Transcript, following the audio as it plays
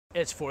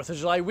It's 4th of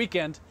July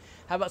weekend.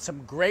 How about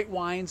some great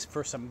wines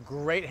for some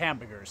great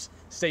hamburgers?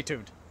 Stay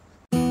tuned.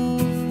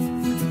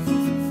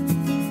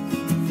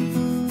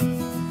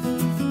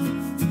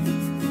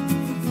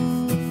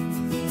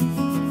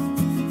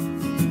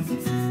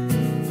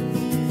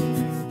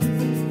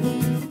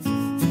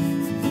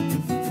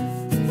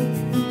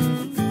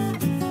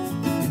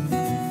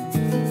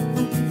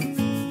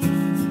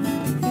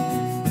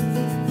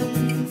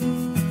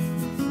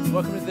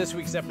 Welcome to this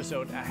week's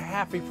episode. A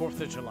happy 4th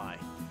of July.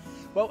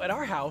 Well, at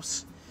our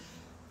house,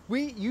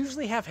 we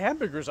usually have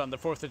hamburgers on the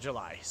 4th of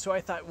July. So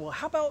I thought, well,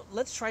 how about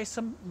let's try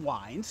some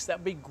wines. That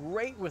would be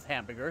great with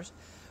hamburgers.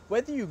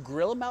 Whether you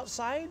grill them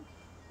outside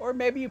or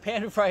maybe you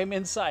pan and fry them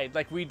inside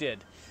like we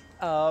did.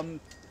 I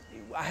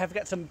have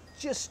got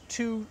just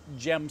two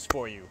gems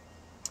for you.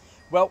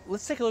 Well,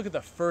 let's take a look at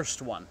the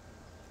first one.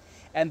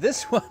 And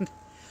this one,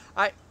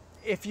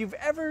 if you've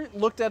ever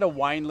looked at a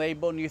wine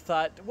label and you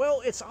thought,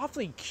 well, it's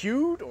awfully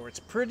cute or it's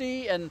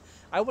pretty and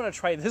I want to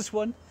try this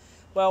one,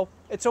 well,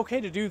 it's okay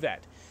to do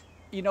that.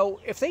 You know,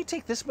 if they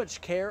take this much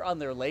care on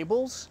their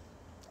labels,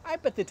 I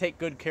bet they take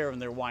good care of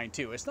their wine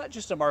too. It's not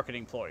just a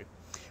marketing ploy.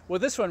 Well,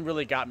 this one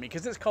really got me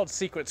because it's called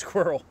Secret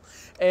Squirrel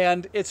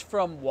and it's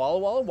from Walla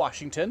Walla,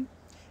 Washington,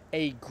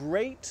 a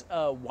great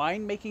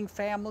winemaking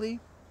family.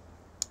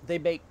 They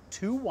make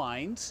two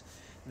wines,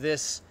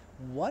 this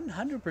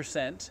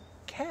 100%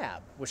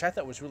 Cab, which I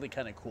thought was really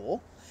kind of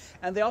cool.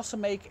 And they also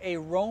make a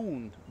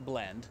Rhone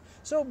blend.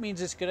 So it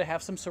means it's going to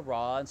have some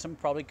Syrah and some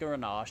probably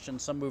Grenache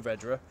and some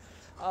Mourvedre.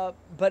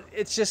 But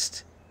it's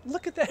just,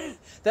 look at that.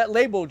 That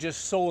label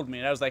just sold me.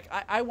 And I was like,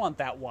 I want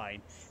that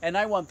wine. And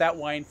I want that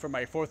wine for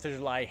my 4th of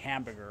July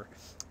hamburger.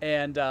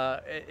 And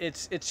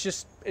it's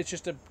just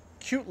a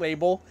cute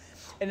label.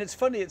 And it's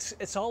funny,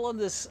 it's all on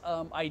this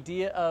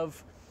idea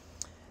of,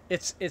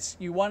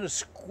 you want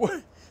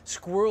to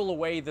squirrel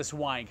away this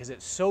wine because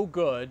it's so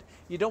good.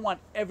 You don't want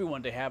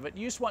everyone to have it.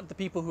 You just want the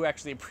people who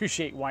actually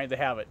appreciate wine to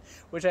have it,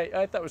 which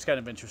I thought was kind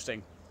of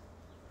interesting.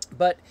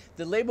 But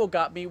the label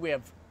got me. We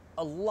have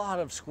a lot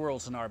of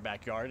squirrels in our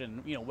backyard,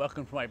 and you know,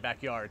 welcome to my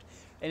backyard.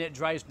 And it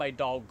drives my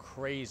dog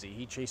crazy.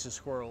 He chases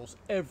squirrels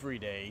every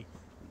day,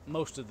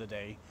 most of the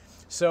day.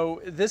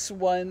 So this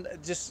one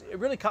it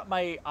really caught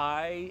my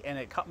eye and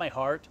it caught my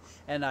heart,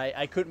 and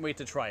I couldn't wait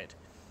to try it.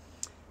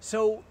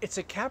 So it's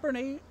a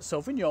Cabernet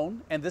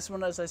Sauvignon, and this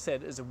one, as I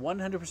said, is a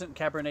 100%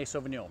 Cabernet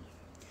Sauvignon.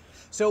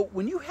 So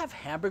when you have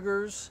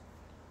hamburgers,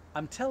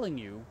 I'm telling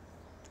you,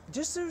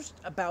 just there's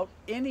about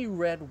any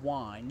red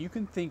wine you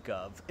can think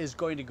of is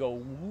going to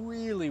go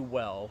really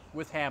well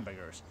with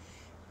hamburgers.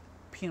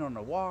 Pinot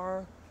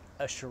Noir,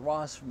 a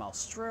Shiraz from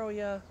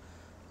Australia,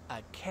 a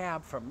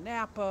Cab from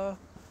Napa,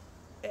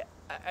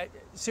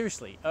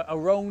 seriously, a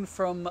Rhone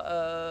from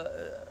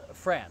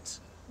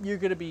France. You're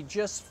going to be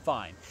just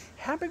fine.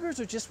 Hamburgers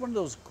are just one of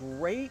those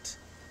great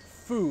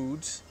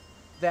foods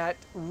that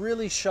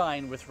really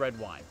shine with red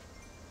wine.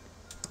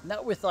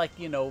 Not with, like,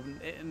 you know,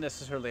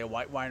 necessarily a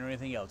white wine or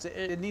anything else.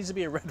 It needs to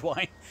be a red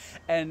wine,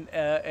 and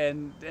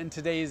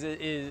today's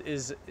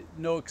is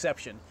no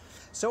exception.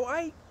 So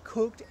I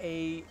cooked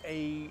a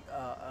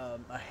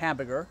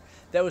hamburger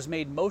that was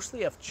made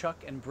mostly of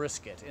chuck and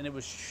brisket, and it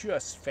was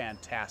just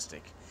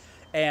fantastic.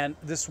 And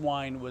this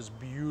wine was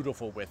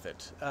beautiful with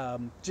it,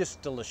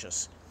 just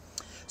delicious.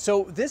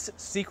 So this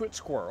Secret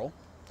Squirrel,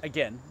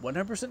 again,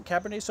 100%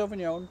 Cabernet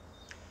Sauvignon,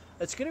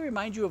 it's going to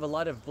remind you of a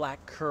lot of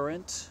black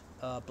currant,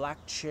 black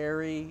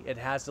cherry. It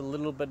has a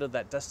little bit of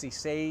that dusty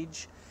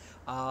sage.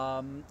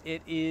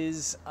 It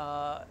is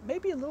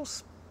maybe a little,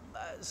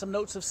 some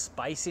notes of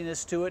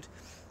spiciness to it,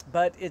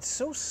 but it's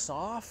so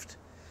soft.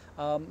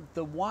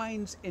 The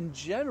wines in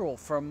general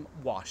from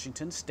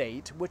Washington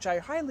State, which I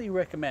highly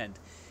recommend.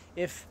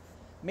 If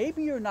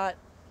maybe you're not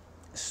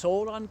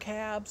sold on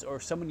cabs, or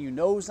someone you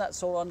know is not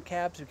sold on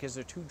cabs because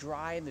they're too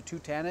dry and they're too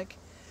tannic,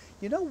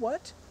 you know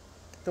what?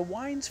 The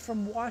wines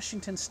from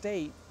Washington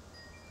State,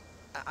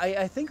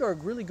 I think, are a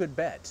really good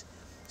bet.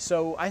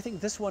 So I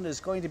think this one is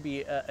going to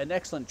be an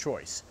excellent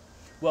choice.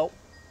 Well,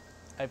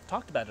 I've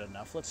talked about it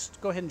enough. Let's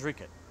go ahead and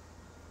drink it.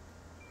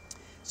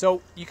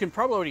 So you can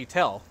probably already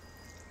tell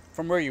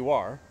from where you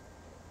are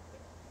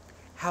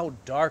how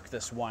dark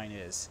this wine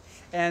is.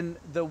 And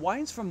the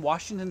wines from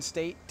Washington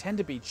State tend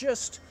to be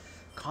just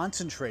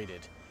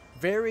concentrated,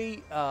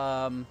 very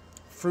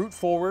fruit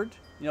forward,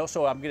 you know,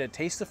 so I'm going to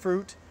taste the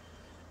fruit.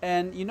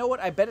 And you know what?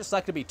 I bet it's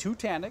not going to be too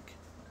tannic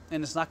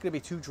and it's not going to be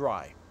too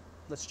dry.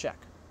 Let's check.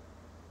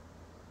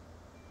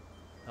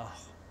 Oh,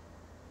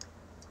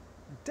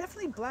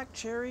 definitely black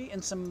cherry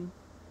and some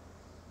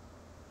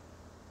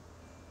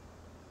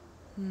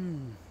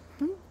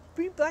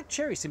black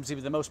cherry seems to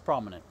be the most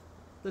prominent.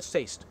 Let's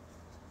taste.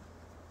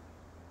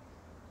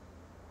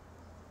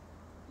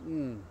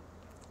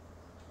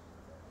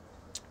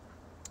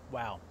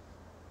 Wow.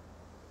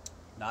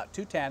 Not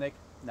too tannic,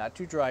 not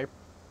too dry.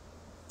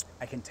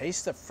 I can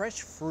taste the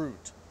fresh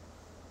fruit,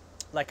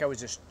 like I was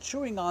just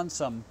chewing on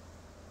some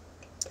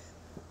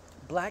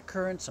black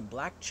currant, some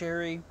black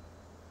cherry,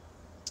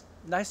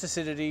 nice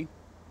acidity.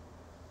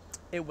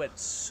 It went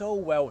so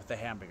well with the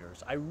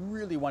hamburgers. I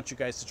really want you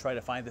guys to try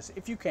to find this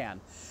if you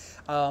can.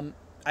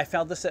 I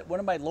found this at one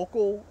of my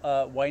local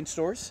wine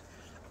stores.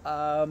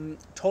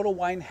 Total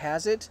Wine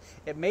has it.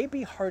 It may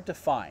be hard to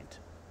find.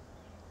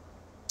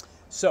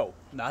 So,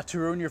 not to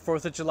ruin your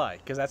 4th of July,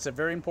 because that's a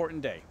very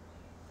important day.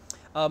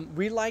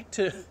 We like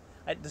to,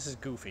 this is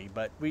goofy,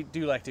 but we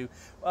do like to,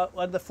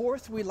 on the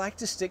 4th, we like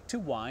to stick to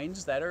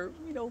wines that are,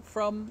 you know,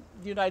 from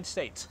the United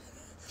States.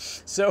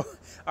 So,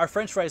 our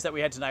French fries that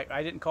we had tonight,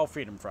 I didn't call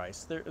freedom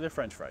fries. They're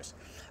French fries.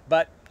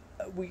 But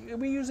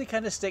we usually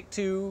kind of stick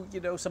to, you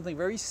know, something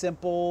very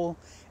simple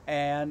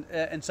and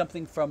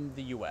something from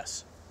the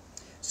U.S.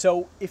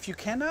 So, if you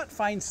cannot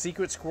find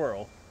Secret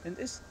Squirrel, and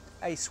this,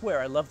 I swear,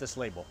 I love this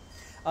label.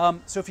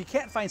 So if you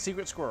can't find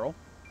Secret Squirrel,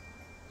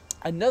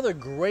 another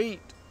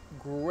great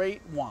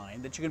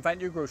wine that you can find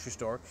at your grocery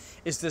store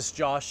is this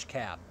Josh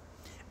Cab.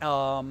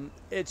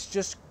 It's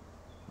just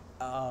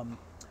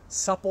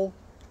supple,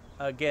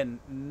 again,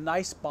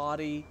 nice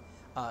body,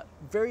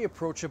 very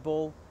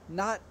approachable,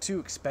 not too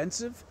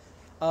expensive.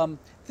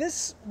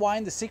 This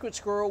wine, the Secret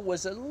Squirrel,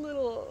 was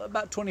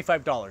about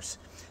 $25.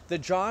 The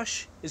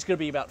Josh is going to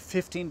be about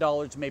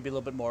 $15, maybe a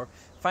little bit more.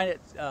 Find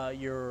it at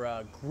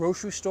your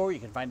grocery store. You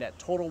can find it at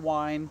Total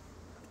Wine.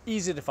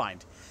 Easy to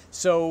find.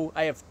 So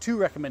I have 2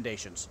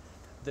 recommendations.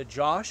 The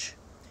Josh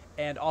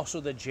and also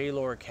the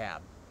Lohr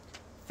Cab.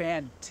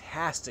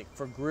 Fantastic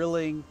for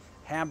grilling,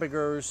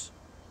 hamburgers,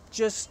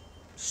 just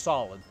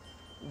solid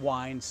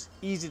wines,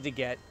 easy to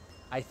get.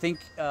 I think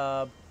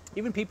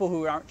even people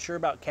who aren't sure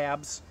about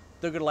cabs,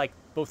 they're going to like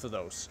both of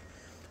those.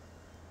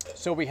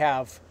 So we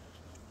have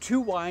 2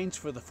 wines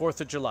for the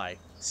 4th of July.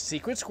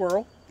 Secret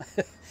Squirrel.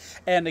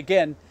 And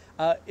again,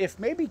 if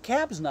maybe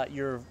cab's not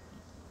your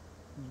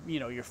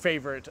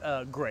favorite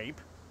grape,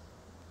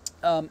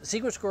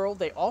 Secret Squirrel,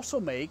 they also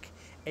make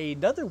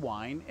another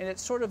wine, and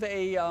it's sort of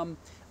a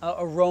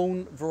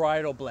Rhone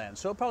varietal blend.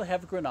 So it'll probably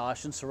have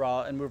Grenache and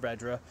Syrah and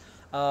Mourvedre,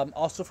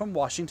 also from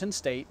Washington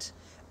State.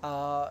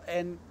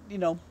 And, you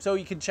know, so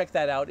you can check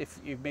that out if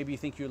maybe you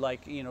think you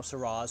like, you know,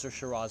 Syrahs or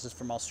Shirazes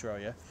from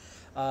Australia.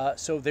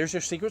 So there's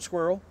your Secret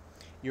Squirrel,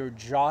 your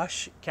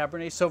Josh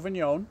Cabernet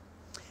Sauvignon,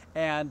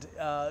 and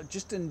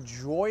just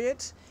enjoy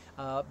it.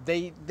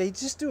 They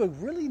just do a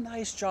really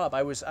nice job.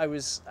 I was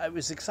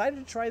excited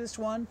to try this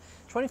one.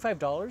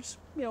 $25,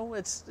 you know,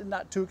 it's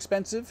not too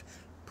expensive.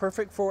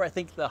 Perfect for, I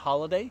think, the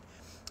holiday.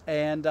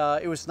 And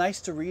it was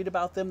nice to read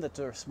about them, that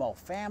they're a small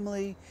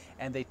family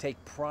and they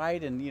take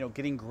pride in, you know,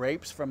 getting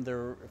grapes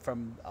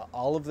from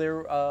all of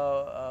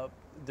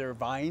their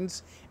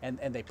vines,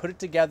 and they put it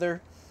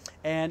together.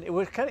 And it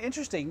was kind of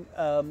interesting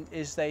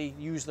is they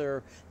use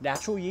their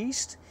natural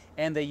yeast,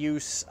 and they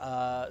use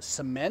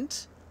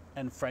cement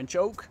and French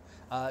oak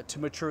to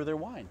mature their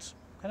wines.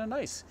 Kind of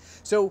nice.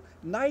 So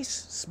nice,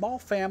 small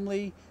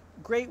family,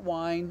 great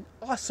wine,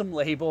 awesome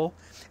label.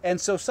 And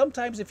so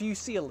sometimes if you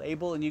see a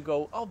label and you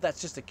go, oh,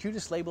 that's just the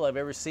cutest label I've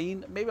ever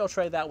seen, maybe I'll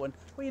try that one.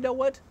 Well, you know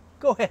what?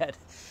 Go ahead.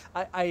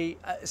 I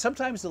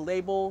sometimes the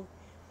label,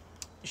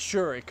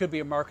 sure, it could be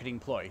a marketing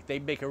ploy. They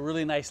make a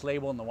really nice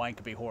label and the wine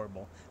could be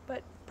horrible,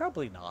 but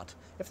probably not.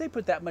 If they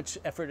put that much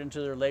effort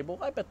into their label,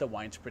 I bet the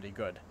wine's pretty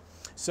good.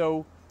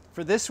 So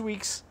for this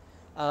week's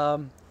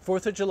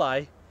 4th of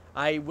July,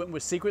 I went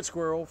with Secret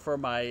Squirrel for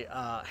my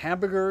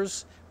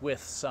hamburgers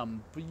with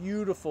some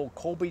beautiful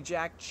Colby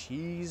Jack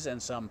cheese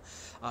and some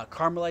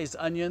caramelized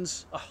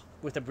onions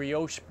with a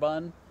brioche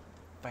bun.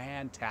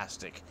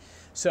 Fantastic.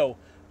 So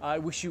I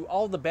wish you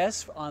all the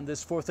best on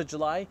this 4th of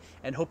July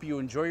and hope you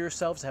enjoy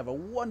yourselves. Have a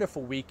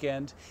wonderful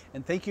weekend.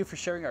 And thank you for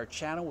sharing our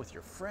channel with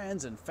your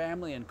friends and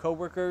family and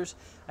coworkers.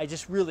 I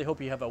just really hope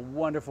you have a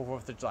wonderful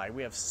 4th of July.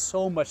 We have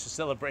so much to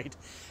celebrate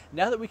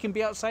now that we can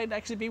be outside and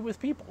actually be with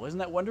people. Isn't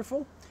that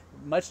wonderful?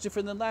 Much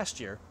different than last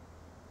year.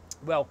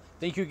 Well,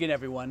 thank you again,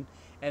 everyone.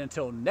 And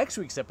until next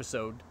week's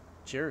episode,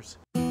 cheers.